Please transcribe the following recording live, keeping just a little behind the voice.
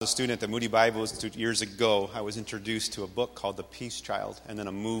A student at the Moody Bible Institute years ago, I was introduced to a book called The Peace Child and then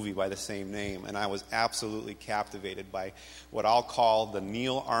a movie by the same name. And I was absolutely captivated by what I'll call the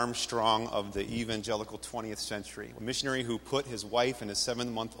Neil Armstrong of the evangelical 20th century. A missionary who put his wife and his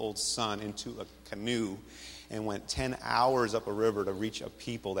 7-month-old son into a canoe and went 10 hours up a river to reach a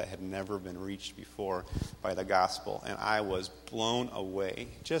people that had never been reached before by the gospel. And I was blown away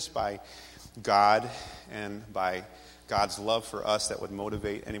just by God and by God's love for us that would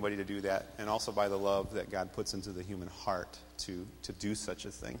motivate anybody to do that, and also by the love that God puts into the human heart to do such a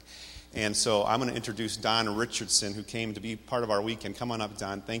thing. And so I'm going to introduce Don Richardson, who came to be part of our weekend. Come on up,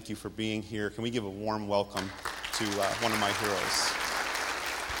 Don. Thank you for being here. Can we give a warm welcome to one of my heroes?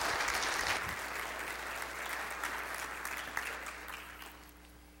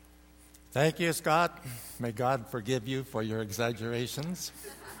 Thank you, Scott. May God forgive you for your exaggerations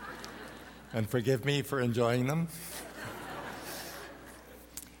and forgive me for enjoying them.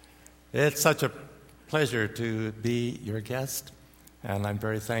 It's such a pleasure to be your guest, and I'm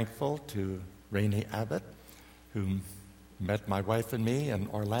very thankful to Rainey Abbott, who met my wife and me in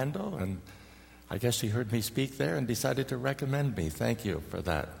Orlando, and I guess she heard me speak there and decided to recommend me. Thank you for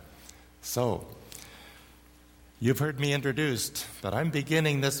that. So, you've heard me introduced, but I'm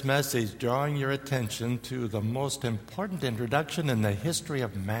beginning this message drawing your attention to the most important introduction in the history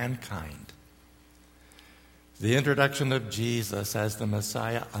of mankind. The introduction of Jesus as the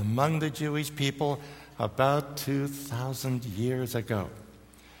Messiah among the Jewish people about 2,000 years ago.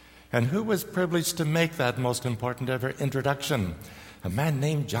 And who was privileged to make that most important ever introduction? A man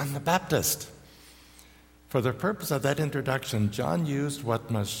named John the Baptist. For the purpose of that introduction, John used what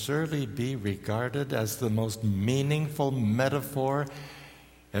must surely be regarded as the most meaningful metaphor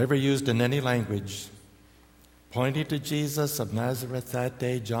ever used in any language. Pointing to Jesus of Nazareth that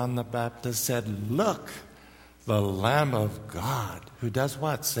day, John the Baptist said, "Look, the Lamb of God," who does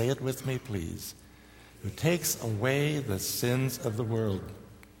what? Say it with me, please. Who takes away the sins of the world.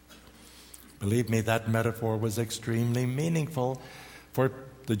 Believe me, that metaphor was extremely meaningful for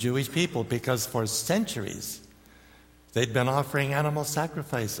the Jewish people because for centuries they'd been offering animal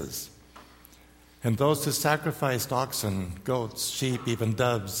sacrifices. And those who sacrificed oxen, goats, sheep, even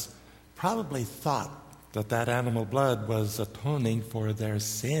doves, probably thought that that animal blood was atoning for their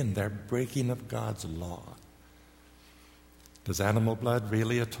sin, their breaking of God's law. Does animal blood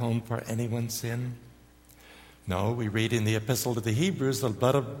really atone for anyone's sin? No, we read in the Epistle to the Hebrews, the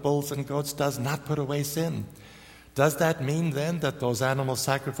blood of bulls and goats does not put away sin. Does that mean then that those animal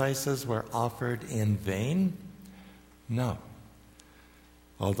sacrifices were offered in vain? No.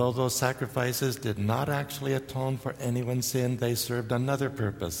 Although those sacrifices did not actually atone for anyone's sin, they served another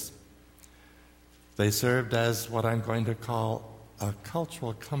purpose. They served as what I'm going to call a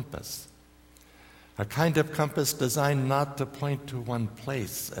cultural compass. A kind of compass designed not to point to one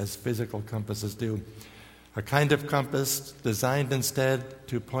place, as physical compasses do. A kind of compass designed instead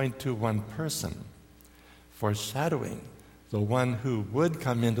to point to one person, foreshadowing the one who would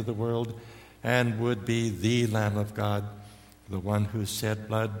come into the world and would be the Lamb of God, the one whose shed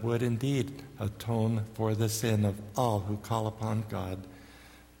blood would indeed atone for the sin of all who call upon God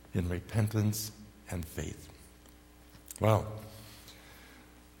in repentance and faith. Well,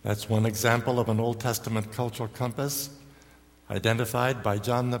 that's one example of an Old Testament cultural compass identified by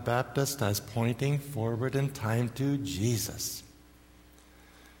John the Baptist as pointing forward in time to Jesus.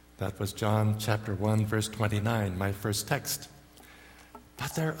 That was John chapter 1, verse 29, my first text.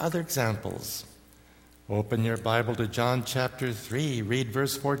 But there are other examples. Open your Bible to John chapter 3, read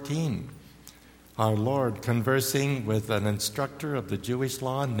verse 14. Our Lord, conversing with an instructor of the Jewish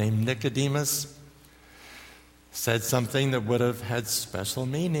law named Nicodemus, said something that would have had special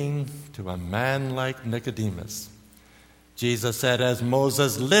meaning to a man like Nicodemus. Jesus said, "As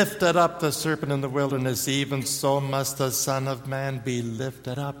Moses lifted up the serpent in the wilderness, even so must the Son of Man be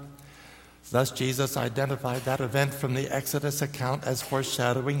lifted up." Thus Jesus identified that event from the Exodus account as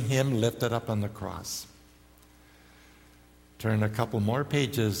foreshadowing him lifted up on the cross. Turn a couple more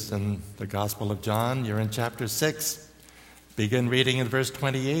pages in the Gospel of John. You're in chapter 6. Begin reading in verse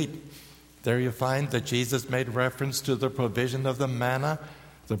 28. There you find that Jesus made reference to the provision of the manna,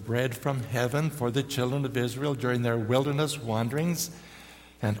 the bread from heaven for the children of Israel during their wilderness wanderings,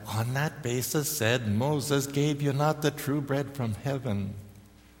 and on that basis said, "Moses gave you not the true bread from heaven."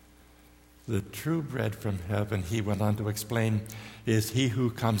 The true bread from heaven, he went on to explain, is he who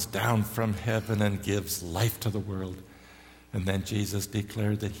comes down from heaven and gives life to the world. And then Jesus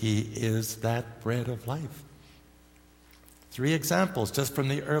declared that he is that bread of life. 3 examples just from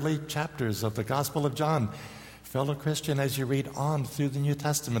the early chapters of the Gospel of John. Fellow Christian, as you read on through the New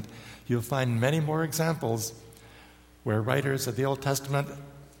Testament, you'll find many more examples where writers of the Old Testament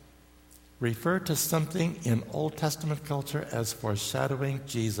refer to something in Old Testament culture as foreshadowing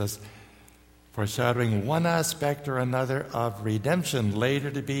Jesus, foreshadowing one aspect or another of redemption,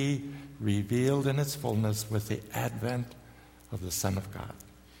 later to be revealed in its fullness with the advent of the Son of God.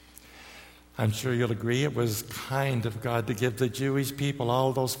 I'm sure you'll agree it was kind of God to give the Jewish people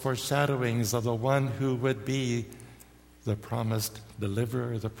all those foreshadowings of the one who would be the promised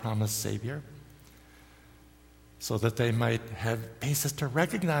deliverer, the promised Savior, so that they might have basis to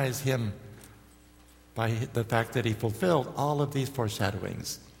recognize him by the fact that he fulfilled all of these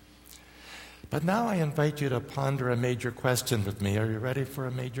foreshadowings. But now I invite you to ponder a major question with me. Are you ready for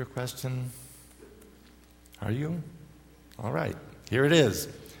a major question? Are you? All right, here it is.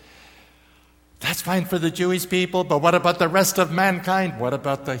 That's fine for the Jewish people, but what about the rest of mankind? What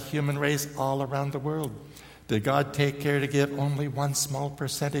about the human race all around the world? Did God take care to give only one small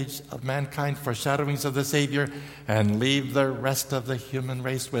percentage of mankind foreshadowings of the Savior and leave the rest of the human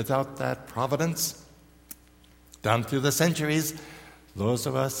race without that providence? Down through the centuries, those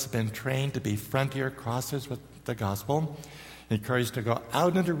of us have been trained to be frontier crossers with the gospel, encouraged to go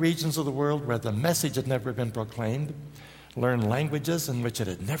out into regions of the world where the message had never been proclaimed, learn languages in which it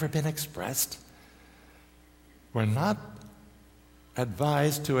had never been expressed. We're not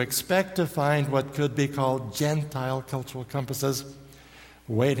advised to expect to find what could be called Gentile cultural compasses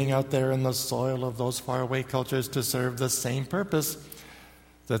waiting out there in the soil of those faraway cultures to serve the same purpose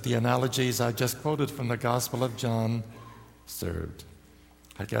that the analogies I just quoted from the Gospel of John served.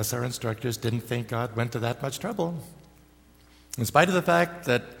 I guess our instructors didn't think God went to that much trouble. In spite of the fact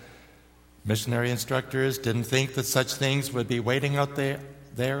that missionary instructors didn't think that such things would be waiting out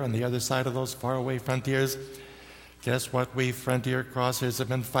there on the other side of those faraway frontiers, guess what we frontier crossers have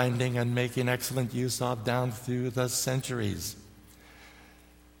been finding and making excellent use of down through the centuries?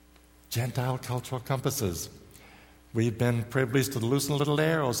 Gentile cultural compasses. We've been privileged to loosen little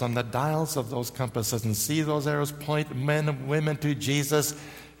arrows on the dials of those compasses and see those arrows point men and women to Jesus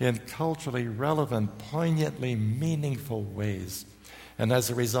in culturally relevant, poignantly meaningful ways. And as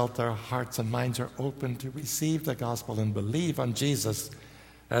a result, their hearts and minds are open to receive the gospel and believe on Jesus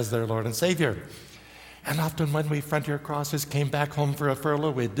as their Lord and Savior. And often when we frontier crossers came back home for a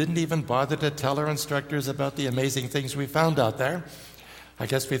furlough, we didn't even bother to tell our instructors about the amazing things we found out there. I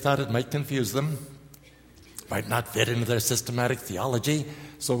guess we thought it might confuse them, might not fit into their systematic theology,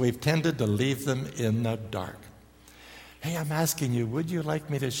 so we've tended to leave them in the dark. Hey, I'm asking you, would you like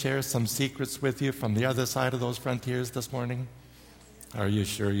me to share some secrets with you from the other side of those frontiers this morning? Are you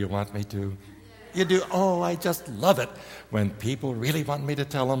sure you want me to? You do? Oh, I just love it when people really want me to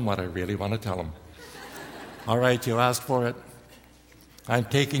tell them what I really want to tell them. All right, you asked for it. I'm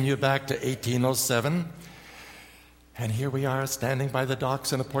taking you back to 1807. And here we are standing by the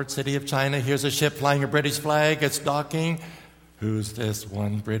docks in the port city of China. Here's a ship flying a British flag. It's docking. Who's this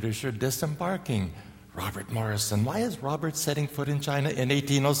one Britisher disembarking? Robert Morrison. Why is Robert setting foot in China in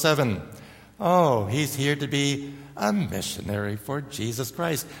 1807? Oh, he's here to be a missionary for Jesus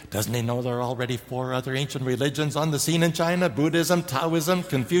Christ. Doesn't he know there are already 4 other ancient religions on the scene in China? Buddhism, Taoism,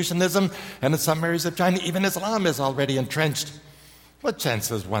 Confucianism, and in some areas of China, even Islam is already entrenched. What chance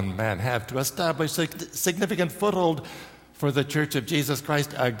does one man have to establish a significant foothold for the Church of Jesus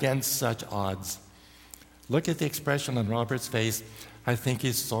Christ against such odds? Look at the expression on Robert's face. I think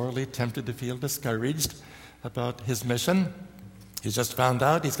he's sorely tempted to feel discouraged about his mission. He's just found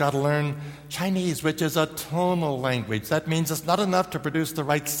out he's got to learn Chinese, which is a tonal language. That means it's not enough to produce the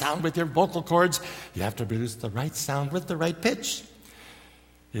right sound with your vocal cords. You have to produce the right sound with the right pitch.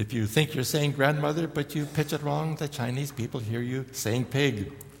 If you think you're saying grandmother, but you pitch it wrong, the Chinese people hear you saying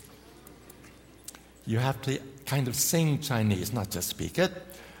pig. You have to kind of sing Chinese, not just speak it.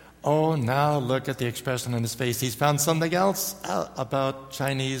 Oh, now look at the expression on his face. He's found something else about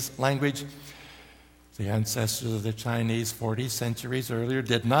Chinese language. The ancestors of the Chinese 40 centuries earlier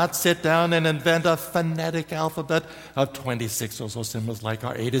did not sit down and invent a phonetic alphabet of 26 or so symbols like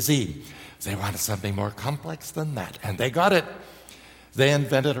our A to Z. They wanted something more complex than that, and they got it. They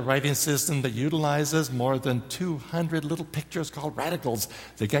invented a writing system that utilizes more than 200 little pictures called radicals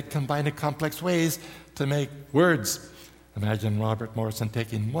that get combined in complex ways to make words. Imagine Robert Morrison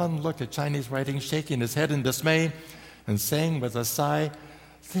taking one look at Chinese writing, shaking his head in dismay, and saying with a sigh,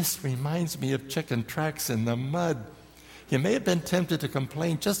 "This reminds me of chicken tracks in the mud." You may have been tempted to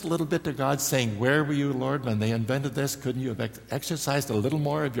complain just a little bit to God, saying, "Where were you, Lord, when they invented this? Couldn't you have exercised a little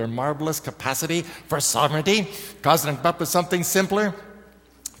more of your marvelous capacity for sovereignty, causing them up with something simpler?"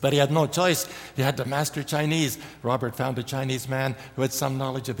 But he had no choice. He had to master Chinese. Robert found a Chinese man who had some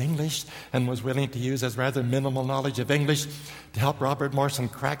knowledge of English and was willing to use his rather minimal knowledge of English to help Robert Morrison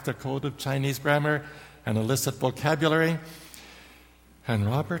crack the code of Chinese grammar and illicit vocabulary. And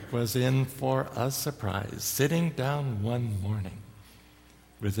Robert was in for a surprise, sitting down one morning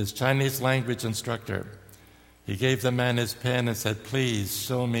with his Chinese language instructor. He gave the man his pen and said, "Please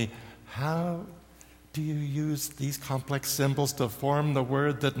show me, how do you use these complex symbols to form the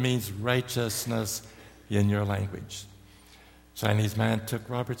word that means righteousness in your language?" Chinese man took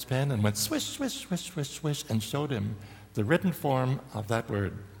Robert's pen and went swish, swish, swish, swish, swish, and showed him the written form of that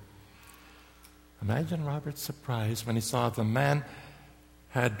word. Imagine Robert's surprise when he saw the man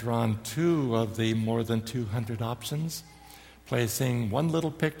had drawn two of the more than 200 options, placing one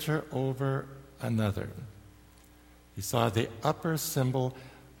little picture over another. He saw the upper symbol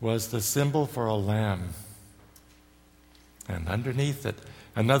was the symbol for a lamb, and underneath it,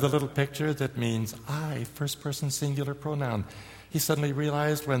 another little picture that means I, first person singular pronoun. He suddenly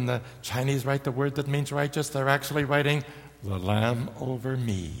realized when the Chinese write the word that means righteous, they're actually writing the lamb over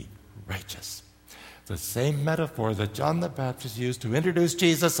me, righteous. The same metaphor that John the Baptist used to introduce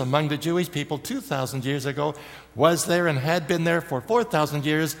Jesus among the Jewish people 2,000 years ago was there and had been there for 4,000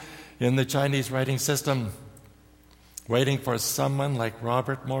 years in the Chinese writing system, waiting for someone like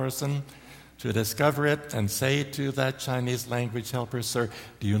Robert Morrison to discover it and say to that Chinese language helper, "Sir,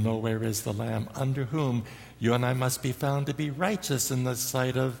 do you know where is the Lamb under whom you and I must be found to be righteous in the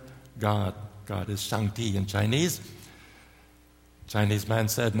sight of God?" God is Shangti in Chinese. Chinese man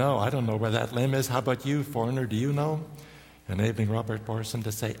said, "No, I don't know where that lamb is. How about you, foreigner? Do you know?" Enabling Robert Morrison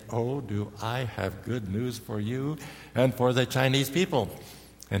to say, "Oh, do I have good news for you and for the Chinese people."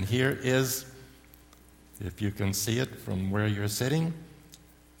 And here is, if you can see it from where you're sitting,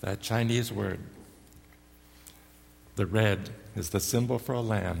 that Chinese word. The red is the symbol for a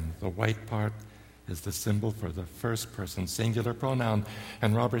lamb. The white part is the symbol for the first person singular pronoun.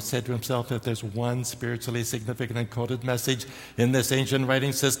 And Robert said to himself, if there's one spiritually significant encoded message in this ancient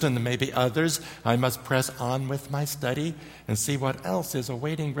writing system, and maybe others, I must press on with my study and see what else is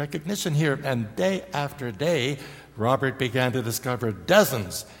awaiting recognition here. And day after day, Robert began to discover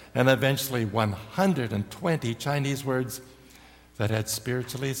dozens and eventually 120 Chinese words that had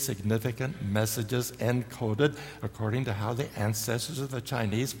spiritually significant messages encoded according to how the ancestors of the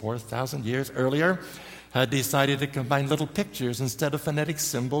Chinese 4,000 years earlier had decided to combine little pictures instead of phonetic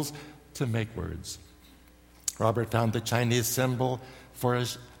symbols to make words. Robert found the Chinese symbol for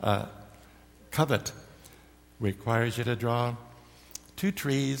covet requires you to draw two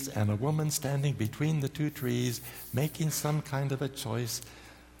trees and a woman standing between the two trees making some kind of a choice.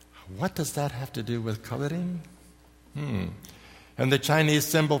 What does that have to do with coveting? And the Chinese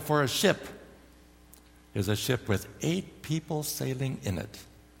symbol for a ship is a ship with 8 people sailing in it.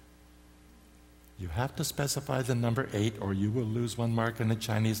 You have to specify the number 8 or you will lose 1 mark in the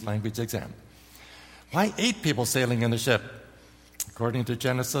Chinese language exam. Why 8 people sailing in a ship? According to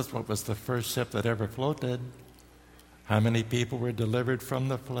Genesis, what was the first ship that ever floated? How many people were delivered from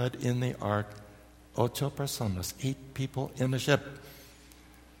the flood in the ark? 8 personas, 8 people in a ship.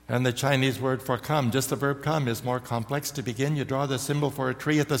 And the Chinese word for come, just the verb come, is more complex. To begin, you draw the symbol for a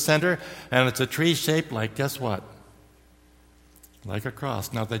tree at the center, and it's a tree shaped like, guess what? Like a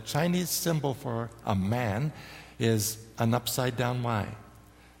cross. Now, the Chinese symbol for a man is an upside-down Y.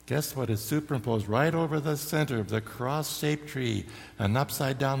 Guess what is superimposed right over the center of the cross-shaped tree? An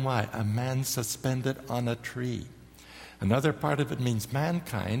upside-down Y, a man suspended on a tree. Another part of it means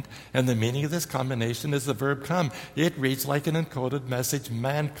mankind, and the meaning of this combination is the verb come. It reads like an encoded message,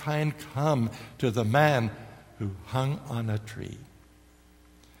 mankind come to the man who hung on a tree.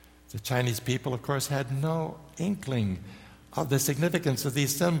 The Chinese people, of course, had no inkling of the significance of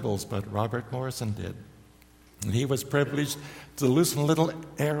these symbols, but Robert Morrison did. And he was privileged to loosen little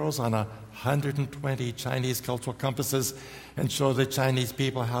arrows on 120 Chinese cultural compasses and show the Chinese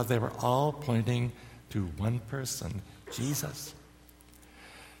people how they were all pointing to one person, Jesus.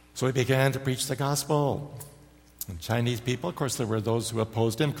 So he began to preach the gospel. And Chinese people, of course, there were those who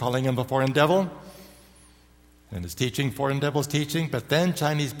opposed him, calling him the foreign devil, and his teaching, foreign devil's teaching. But then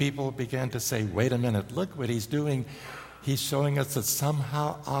Chinese people began to say, wait a minute, look what he's doing. He's showing us that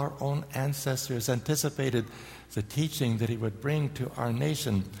somehow our own ancestors anticipated the teaching that he would bring to our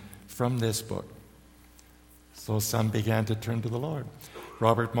nation from this book. So some began to turn to the Lord.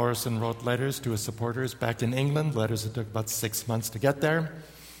 Robert Morrison wrote letters to his supporters back in England, letters that took about 6 months to get there.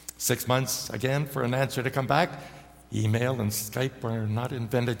 6 months, again, for an answer to come back. Email and Skype were not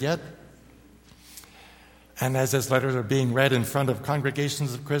invented yet. And as his letters are being read in front of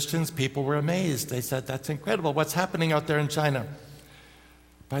congregations of Christians, people were amazed. They said, that's incredible. What's happening out there in China?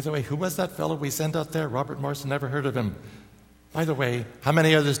 By the way, who was that fellow we sent out there? Robert Morrison, never heard of him. By the way, how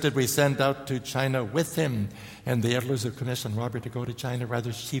many others did we send out to China with him? And the elders who commissioned Robert to go to China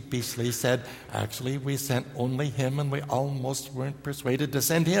rather sheepishly said, actually, we sent only him, and we almost weren't persuaded to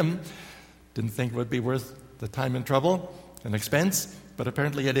send him. Didn't think it would be worth the time and trouble and expense, but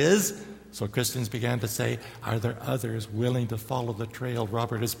apparently it is. So Christians began to say, are there others willing to follow the trail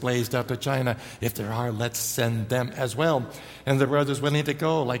Robert has blazed out to China? If there are, let's send them as well. And there were others willing to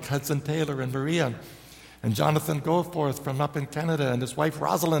go, like Hudson Taylor and Maria, and Jonathan Goforth from up in Canada, and his wife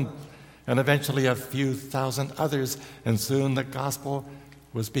Rosalind, and eventually a few thousand others. And soon the gospel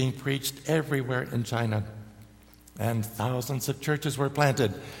was being preached everywhere in China. And thousands of churches were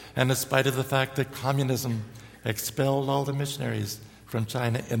planted. And in spite of the fact that communism expelled all the missionaries from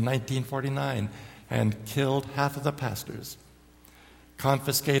China in 1949 and killed half of the pastors,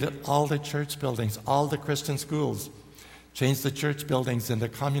 confiscated all the church buildings, all the Christian schools, changed the church buildings into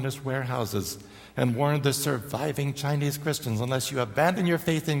communist warehouses, and warned the surviving Chinese Christians, unless you abandon your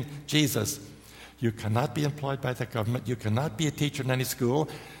faith in Jesus, you cannot be employed by the government, you cannot be a teacher in any school.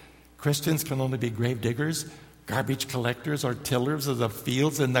 Christians can only be grave diggers, garbage collectors, or tillers of the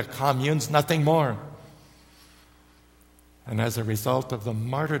fields in the communes, nothing more. And as a result of the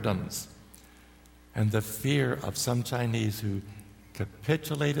martyrdoms and the fear of some Chinese who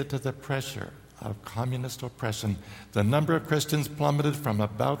capitulated to the pressure of communist oppression, the number of Christians plummeted from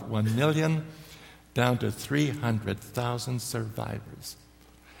about 1 million down to 300,000 survivors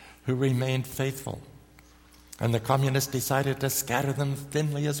who remained faithful. And the communists decided to scatter them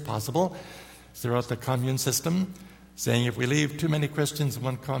thinly as possible throughout the commune system, saying if we leave too many Christians in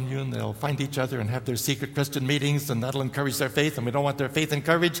one commune, they'll find each other and have their secret Christian meetings, and that'll encourage their faith, and we don't want their faith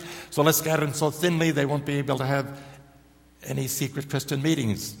encouraged, so let's scatter them so thinly they won't be able to have any secret Christian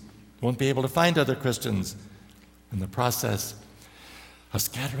meetings, won't be able to find other Christians. In the process of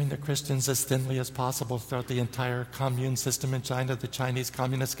scattering the Christians as thinly as possible throughout the entire commune system in China, the Chinese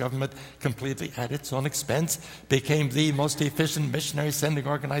Communist government, completely at its own expense, became the most efficient missionary sending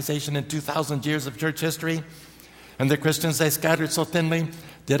organization in 2,000 years of church history. And the Christians they scattered so thinly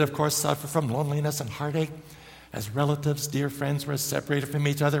did, of course, suffer from loneliness and heartache, as relatives, dear friends were separated from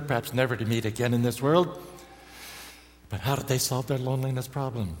each other, perhaps never to meet again in this world. But how did they solve their loneliness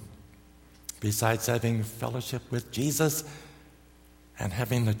problem? Besides having fellowship with Jesus and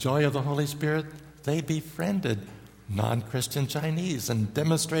having the joy of the Holy Spirit, they befriended non-Christian Chinese and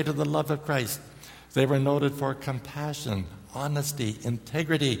demonstrated the love of Christ. They were noted for compassion, honesty,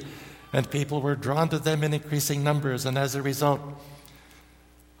 integrity, and people were drawn to them in increasing numbers. And as a result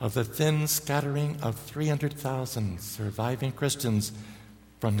of the thin scattering of 300,000 surviving Christians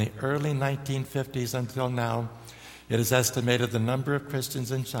from the early 1950s until now, it is estimated the number of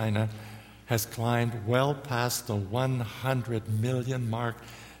Christians in China has climbed well past the 100 million mark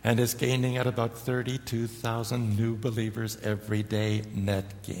and is gaining at about 32,000 new believers every day net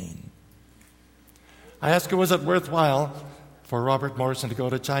gain. I ask you, was it worthwhile for Robert Morrison to go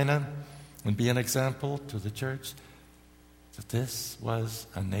to China and be an example to the church that this was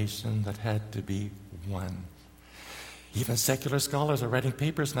a nation that had to be won? Even secular scholars are writing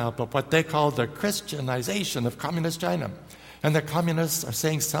papers now about what they call the Christianization of communist China. And the communists are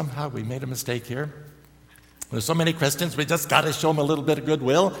saying somehow we made a mistake here. There's so many Christians, we just got to show them a little bit of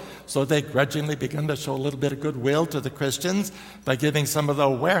goodwill. So they grudgingly began to show a little bit of goodwill to the Christians by giving some of the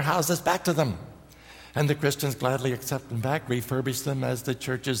warehouses back to them. And the Christians gladly accept them back, refurbish them as the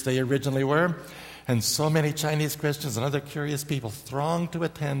churches they originally were. And so many Chinese Christians and other curious people throng to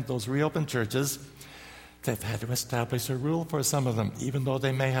attend those reopened churches. They've had to establish a rule for some of them, even though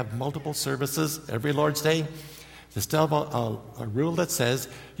they may have multiple services every Lord's Day. There's still a rule that says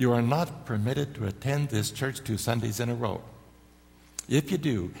you are not permitted to attend this church 2 Sundays in a row. If you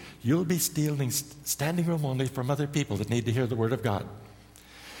do, you'll be stealing standing room only from other people that need to hear the Word of God.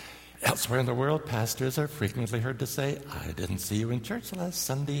 Elsewhere in the world, pastors are frequently heard to say, I didn't see you in church last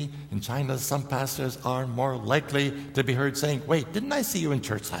Sunday. In China, some pastors are more likely to be heard saying, wait, didn't I see you in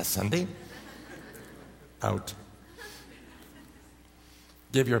church last Sunday? Out.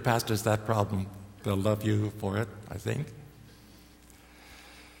 Give your pastors that problem. They'll love you for it, I think.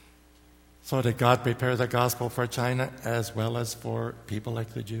 So did God prepare the gospel for China as well as for people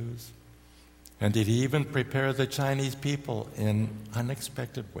like the Jews? And did he even prepare the Chinese people in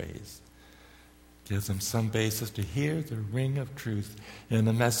unexpected ways? Gives them some basis to hear the ring of truth in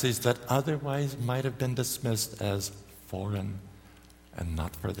a message that otherwise might have been dismissed as foreign and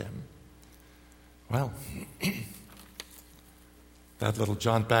not for them. Well, that little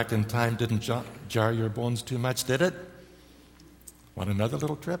jaunt back in time didn't jar your bones too much, did it? Want another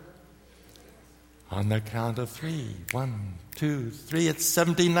little trip? On the count of 3. 1, 2, 3. It's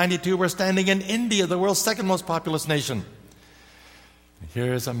 1792. We're standing in India, the world's second most populous nation.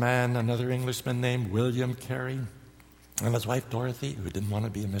 here's a man, another Englishman named William Carey, and his wife Dorothy, who didn't want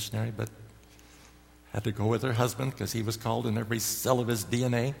to be a missionary but had to go with her husband because he was called in every cell of his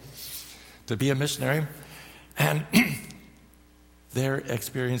DNA to be a missionary. And they're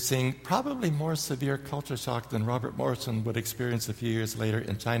experiencing probably more severe culture shock than Robert Morrison would experience a few years later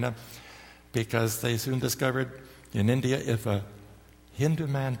in China, because they soon discovered in India, if a Hindu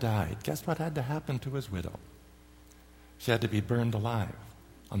man died, guess what had to happen to his widow? She had to be burned alive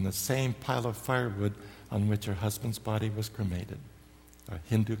on the same pile of firewood on which her husband's body was cremated, a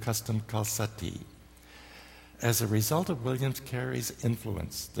Hindu custom called sati. As a result of William Carey's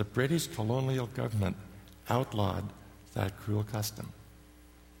influence, the British colonial government outlawed that cruel custom.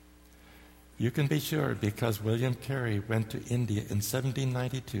 You can be sure, because William Carey went to India in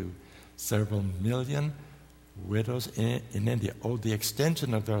 1792, several million widows in India owed the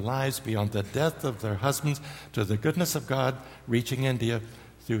extension of their lives beyond the death of their husbands to the goodness of God reaching India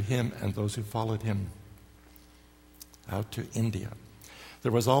through him and those who followed him out to India.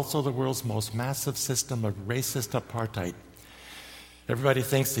 There was also the world's most massive system of racist apartheid. Everybody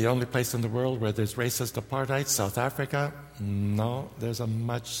thinks the only place in the world where there's racist apartheid, South Africa. No, there's a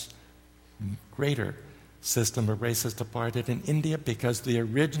much greater system of racist apartheid in India, because the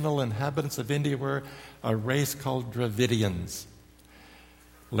original inhabitants of India were a race called Dravidians.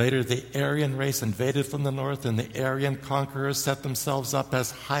 Later, the Aryan race invaded from the north, and the Aryan conquerors set themselves up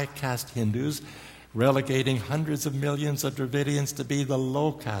as high-caste Hindus, relegating hundreds of millions of Dravidians to be the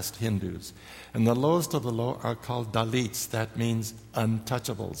low-caste Hindus. And the lowest of the low are called Dalits. That means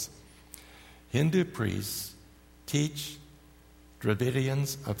untouchables. Hindu priests teach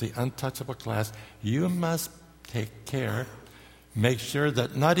Dravidians of the untouchable class, you must take care, make sure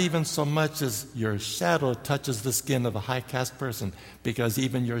that not even so much as your shadow touches the skin of a high-caste person, because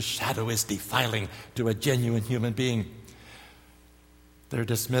even your shadow is defiling to a genuine human being. They're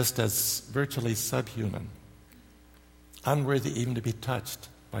dismissed as virtually subhuman, unworthy even to be touched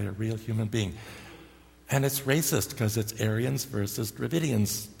by a real human being. And it's racist because it's Aryans versus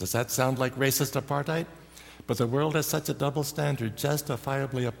Dravidians. Does that sound like racist apartheid? But the world has such a double standard,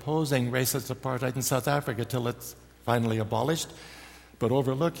 justifiably opposing racist apartheid in South Africa till it's finally abolished, but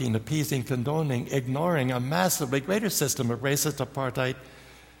overlooking, appeasing, condoning, ignoring a massively greater system of racist apartheid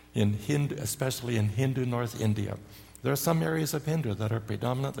in Hindu, especially in Hindu North India. There are some areas of Hindu that are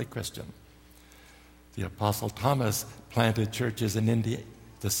predominantly Christian. The Apostle Thomas planted churches in India,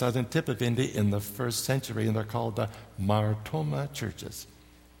 the southern tip of India, in the 1st century, and they're called the Mar Thoma churches.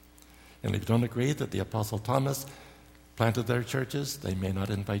 And if you don't agree that the Apostle Thomas planted their churches, they may not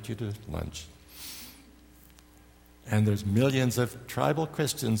invite you to lunch. And there's millions of tribal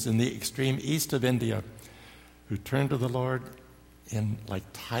Christians in the extreme east of India who turned to the Lord in like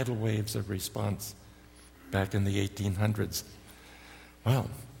tidal waves of response back in the 1800s. Well,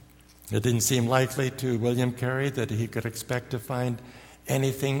 it didn't seem likely to William Carey that he could expect to find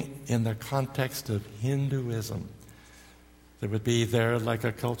anything in the context of Hinduism that would be there like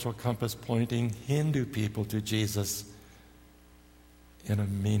a cultural compass pointing Hindu people to Jesus in a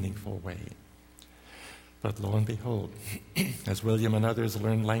meaningful way. But lo and behold, as William and others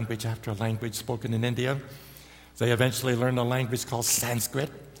learned language after language spoken in India, they eventually learned a language called Sanskrit.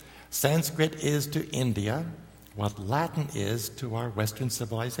 Sanskrit is to India what Latin is to our Western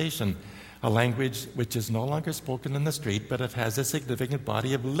civilization, a language which is no longer spoken in the street, but it has a significant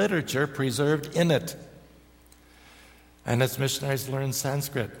body of literature preserved in it. And as missionaries learned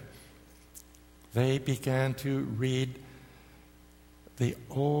Sanskrit, they began to read the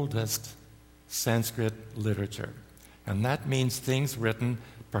oldest Sanskrit literature. And that means things written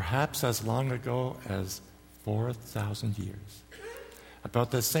perhaps as long ago as 4,000 years. About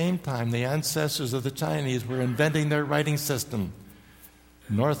the same time, the ancestors of the Chinese were inventing their writing system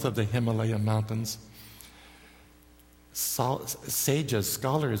north of the Himalaya mountains. Sages,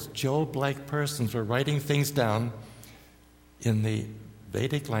 scholars, Job-like persons were writing things down in the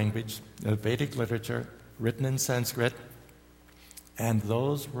Vedic language, Vedic literature, written in Sanskrit, and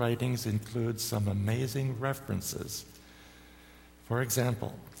those writings include some amazing references. For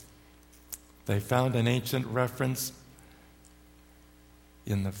example, they found an ancient reference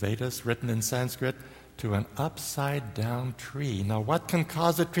in the Vedas, written in Sanskrit, to an upside-down tree. Now, what can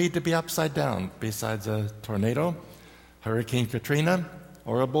cause a tree to be upside down besides a tornado, Hurricane Katrina,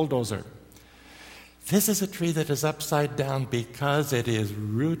 or a bulldozer? This is a tree that is upside down because it is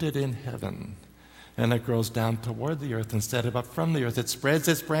rooted in heaven, and it grows down toward the earth instead of up from the earth. It spreads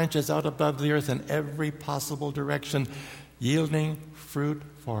its branches out above the earth in every possible direction, yielding fruit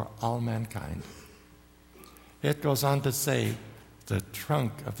for all mankind. It goes on to say, the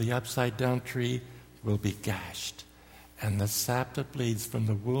trunk of the upside-down tree will be gashed, And the sap that bleeds from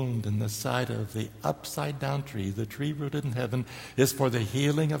the wound in the side of the upside-down tree, the tree rooted in heaven, is for the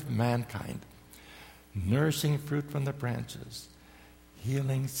healing of mankind. Nourishing fruit from the branches,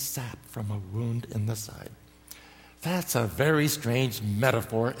 healing sap from a wound in the side. That's a very strange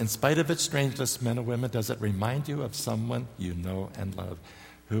metaphor. In spite of its strangeness, men and women, does it remind you of someone you know and love?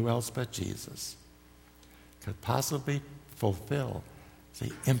 Who else but Jesus could possibly fulfill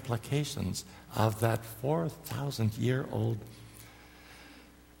the implications of that 4,000-year-old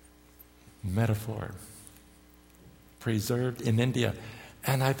metaphor preserved in India?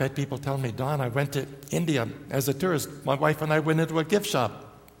 And I've had people tell me, Don, I went to India as a tourist. My wife and I went into a gift shop.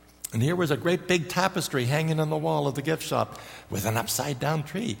 And here was a great big tapestry hanging on the wall of the gift shop with an upside-down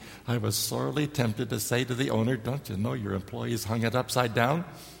tree. I was sorely tempted to say to the owner, don't you know your employees hung it upside down?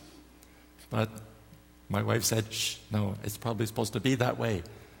 But my wife said, shh, no, it's probably supposed to be that way.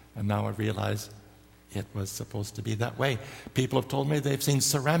 And now I realize it was supposed to be that way. People have told me they've seen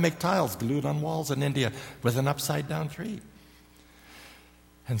ceramic tiles glued on walls in India with an upside-down tree.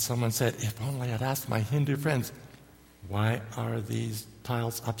 And someone said, if only I'd asked my Hindu friends, why are these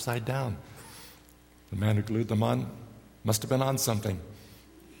tiles upside down? The man who glued them on must have been on something.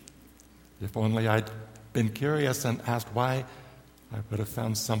 If only I'd been curious and asked why, I would have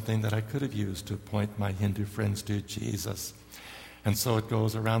found something that I could have used to point my Hindu friends to Jesus. And so it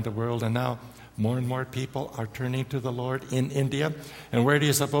goes around the world, and now more and more people are turning to the Lord in India. And where do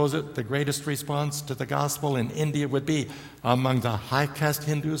you suppose the greatest response to the gospel in India would be? Among the high-caste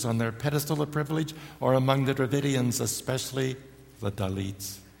Hindus on their pedestal of privilege, or among the Dravidians, especially the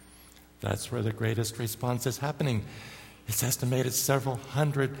Dalits? That's where the greatest response is happening. It's estimated several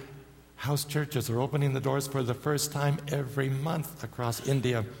hundred house churches are opening the doors for the first time every month across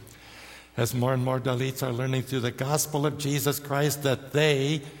India, as more and more Dalits are learning through the gospel of Jesus Christ that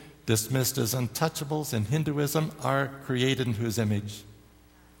they, dismissed as untouchables in Hinduism, are created in whose image?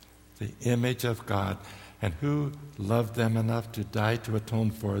 The image of God. And who loved them enough to die to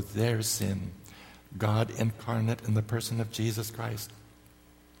atone for their sin? God incarnate in the person of Jesus Christ.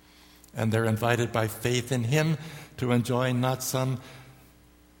 And they're invited by faith in Him to enjoy not some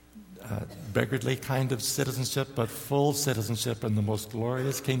beggarly kind of citizenship, but full citizenship in the most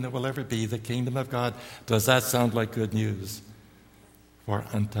glorious kingdom will ever be, the kingdom of God. Does that sound like good news for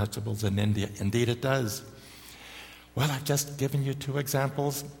untouchables in India? Indeed it does. Well, I've just given you 2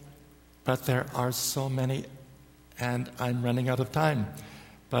 examples, but there are so many, and I'm running out of time.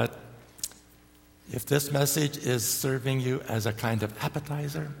 But if this message is serving you as a kind of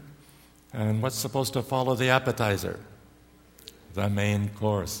appetizer, and what's supposed to follow the appetizer? The main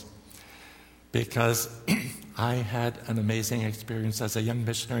course. Because I had an amazing experience as a young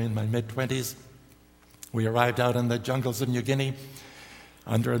missionary in my mid-20s. We arrived out in the jungles of New Guinea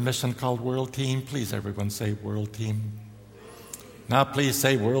under a mission called World Team. Please, everyone, say World Team. Now, please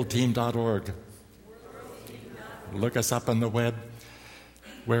say worldteam.org. Look us up on the web.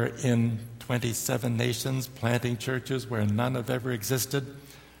 We're in 27 nations, planting churches where none have ever existed,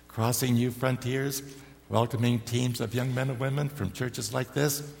 crossing new frontiers, welcoming teams of young men and women from churches like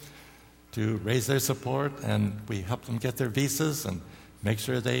this to raise their support, and we help them get their visas and make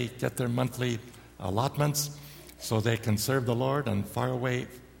sure they get their monthly allotments so they can serve the Lord in faraway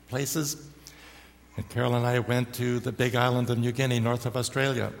places. And Carol and I went to the big island of New Guinea, north of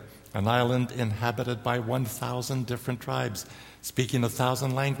Australia, an island inhabited by 1,000 different tribes, speaking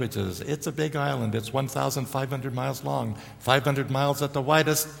 1,000 languages. It's a big island. It's 1,500 miles long, 500 miles at the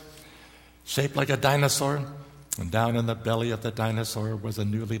widest, shaped like a dinosaur. And down in the belly of the dinosaur was a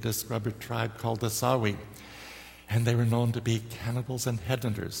newly discovered tribe called the Sawi. And they were known to be cannibals and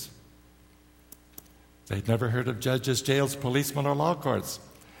headhunters. They'd never heard of judges, jails, policemen, or law courts.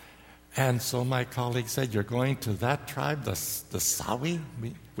 And so my colleague said, you're going to that tribe, the Sawi?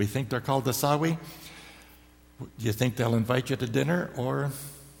 We think they're called the Sawi. Do you think they'll invite you to dinner or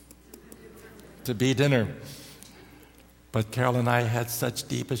to be dinner? But Carol and I had such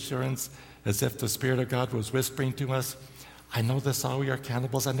deep assurance, as if the Spirit of God was whispering to us, I know the Sawi are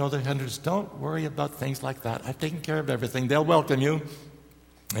cannibals, I know they're hunters. Don't worry about things like that. I've taken care of everything. They'll welcome you.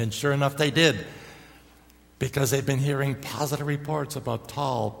 And sure enough, they did. Because they've been hearing positive reports about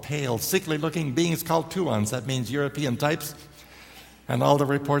tall, pale, sickly-looking beings called Tuans. That means European types. And all the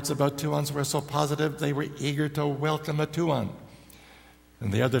reports about Tuans were so positive, they were eager to welcome a Tuan.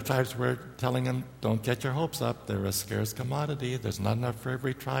 And the other tribes were telling them, don't get your hopes up. They're a scarce commodity. There's not enough for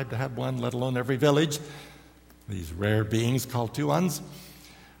every tribe to have one, let alone every village. These rare beings called Tuans.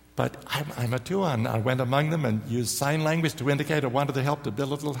 But I'm a Tuan. I went among them and used sign language to indicate I wanted their help to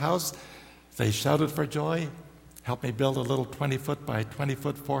build a little house. They shouted for joy, helped me build a little 20-foot by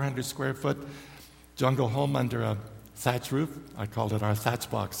 20-foot, 400-square-foot jungle home under a thatch roof. I called it our thatch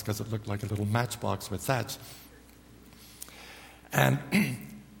box because it looked like a little matchbox with thatch. And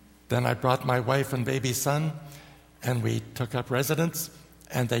then I brought my wife and baby son, and we took up residence,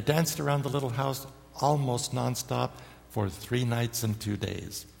 and they danced around the little house almost nonstop for 3 nights and 2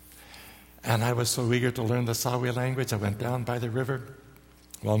 days. And I was so eager to learn the Sawi language, I went down by the river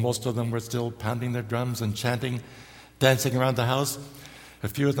while most of them were still pounding their drums and chanting, dancing around the house. A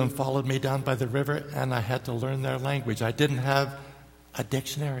few of them followed me down by the river, and I had to learn their language. I didn't have a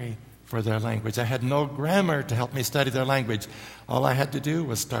dictionary for their language. I had no grammar to help me study their language. All I had to do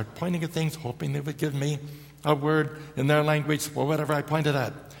was start pointing at things, hoping they would give me a word in their language for whatever I pointed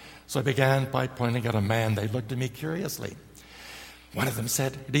at. So I began by pointing at a man. They looked at me curiously. One of them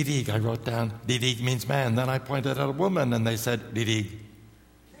said, Didig. I wrote down, Didig means man. Then I pointed at a woman, and they said, Didig.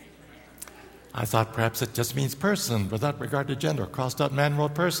 I thought perhaps it just means person, without regard to gender. Crossed out man,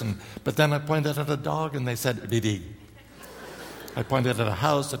 wrote person. But then I pointed at a dog, and they said, Didig. I pointed at a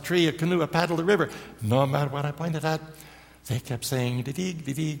house, a tree, a canoe, a paddle, a river. No matter what I pointed at, they kept saying, Didig,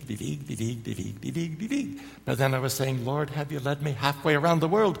 Didig, Didig, Didig, Didig, Didig, Didig. But then I was saying, Lord, have you led me halfway around the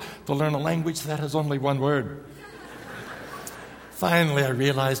world to learn a language that has only one word? Finally, I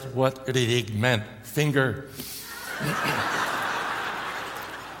realized what Didig meant, finger.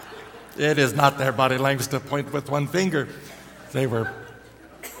 It is not their body language to point with one finger. They were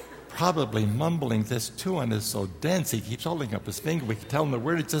probably mumbling, this Tuan is so dense, he keeps holding up his finger. We can tell him the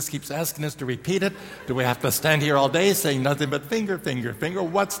word, it just keeps asking us to repeat it. Do we have to stand here all day saying nothing but finger, finger, finger?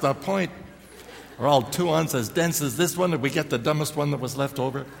 What's the point? Are all Tuans as dense as this one? Did we get the dumbest one that was left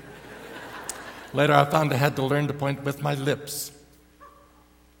over? Later I found I had to learn to point with my lips.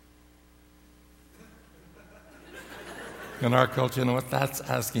 In our culture, you know what that's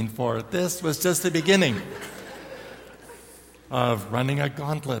asking for. This was just the beginning of running a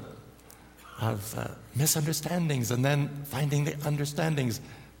gauntlet of misunderstandings, and then finding the understandings,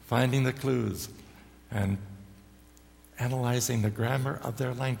 finding the clues, and analyzing the grammar of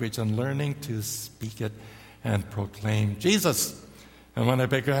their language and learning to speak it and proclaim Jesus. And when I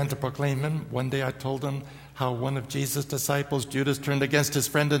began to proclaim him, one day I told them how one of Jesus' disciples, Judas, turned against his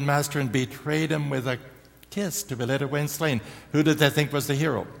friend and master and betrayed him with a kiss to be led away and slain. Who did they think was the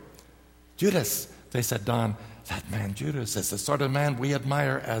hero? Judas. They said, Don, that man Judas is the sort of man we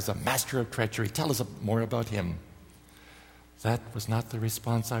admire as a master of treachery. Tell us more about him. That was not the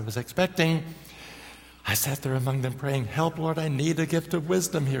response I was expecting. I sat there among them praying, help, Lord, I need a gift of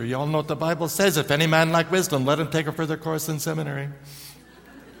wisdom here. You all know what the Bible says. If any man lack wisdom, let him take a further course in seminary.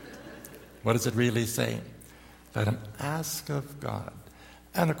 What does it really say? Let him ask of God.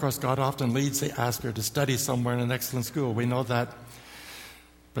 And of course, God often leads the asker to study somewhere in an excellent school. We know that.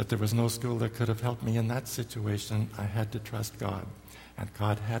 But there was no school that could have helped me in that situation. I had to trust God. And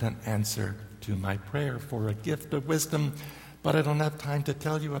God had an answer to my prayer for a gift of wisdom. But I don't have time to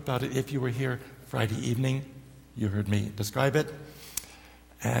tell you about it. If you were here Friday evening, you heard me describe it.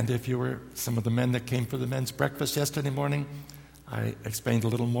 And if you were some of the men that came for the men's breakfast yesterday morning, I explained a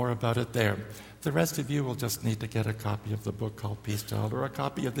little more about it there. The rest of you will just need to get a copy of the book called Peace Child, or a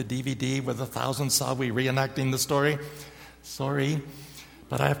copy of the DVD with 1,000 Sawi reenacting the story. Sorry,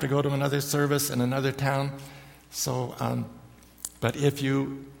 but I have to go to another service in another town. So, but if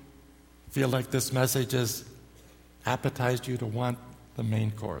you feel like this message has appetized you to want the main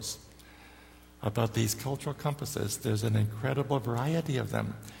course about these cultural compasses, there's an incredible variety of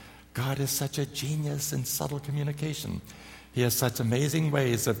them. God is such a genius in subtle communication. He has such amazing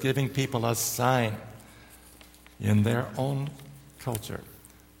ways of giving people a sign in their own culture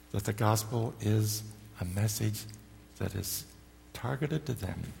that the gospel is a message that is targeted to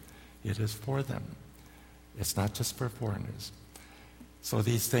them. It is for them. It's not just for foreigners. So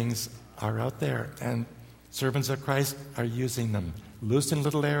these things are out there, and servants of Christ are using them, loosing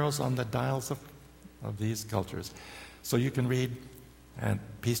little arrows on the dials of these cultures. So you can read, and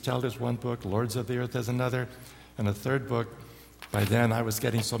Peace Child is one book, Lords of the Earth is another, and a third book. By then, I was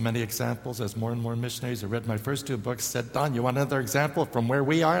getting so many examples as more and more missionaries who read my first 2 books said, Don, you want another example from where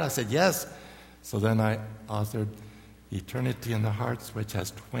we are? I said, yes. So then I authored Eternity in the Hearts, which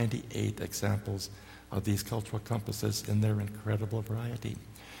has 28 examples of these cultural compasses in their incredible variety,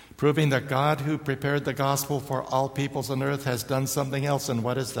 proving that God, who prepared the gospel for all peoples on earth, has done something else. And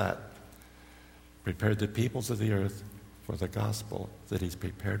what is that? Prepared the peoples of the earth for the gospel that he's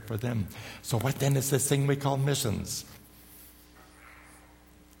prepared for them. So what then is this thing we call missions?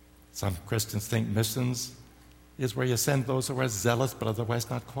 Some Christians think missions is where you send those who are zealous but otherwise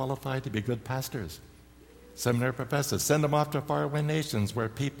not qualified to be good pastors. Seminary professors, send them off to faraway nations where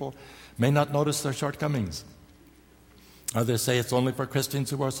people may not notice their shortcomings. Others say it's only for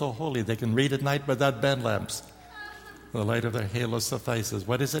Christians who are so holy they can read at night without bed lamps. The light of their halo suffices.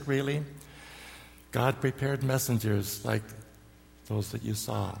 What is it really? God prepared messengers like those that you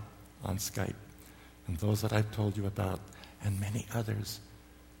saw on Skype and those that I've told you about and many others.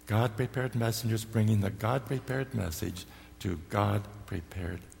 God prepared messengers bringing the God prepared message to God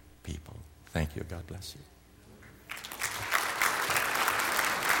prepared people. Thank you. God bless you.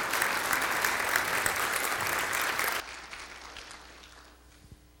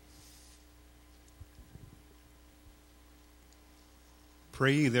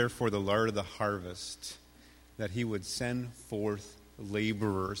 Pray ye therefore the Lord of the harvest, that he would send forth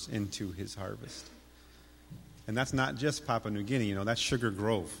laborers into his harvest. And that's not just Papua New Guinea, that's Sugar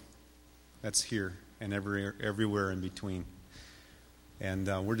Grove. That's here and everywhere in between. And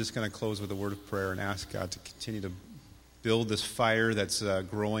we're just going to close with a word of prayer and ask God to continue to build this fire that's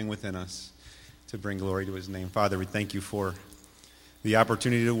growing within us to bring glory to his name. Father, we thank you for the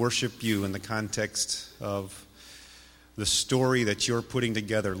opportunity to worship you in the context of the story that you're putting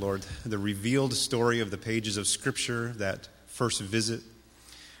together, Lord, the revealed story of the pages of Scripture, that first visit.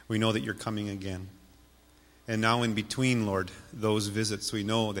 We know that you're coming again. And now in between, Lord, those visits, we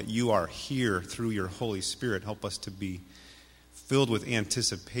know that you are here through your Holy Spirit. Help us to be filled with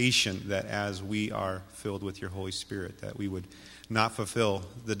anticipation that as we are filled with your Holy Spirit, that we would not fulfill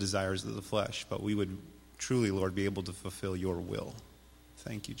the desires of the flesh, but we would truly, Lord, be able to fulfill your will.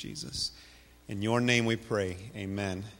 Thank you, Jesus. In your name we pray. Amen.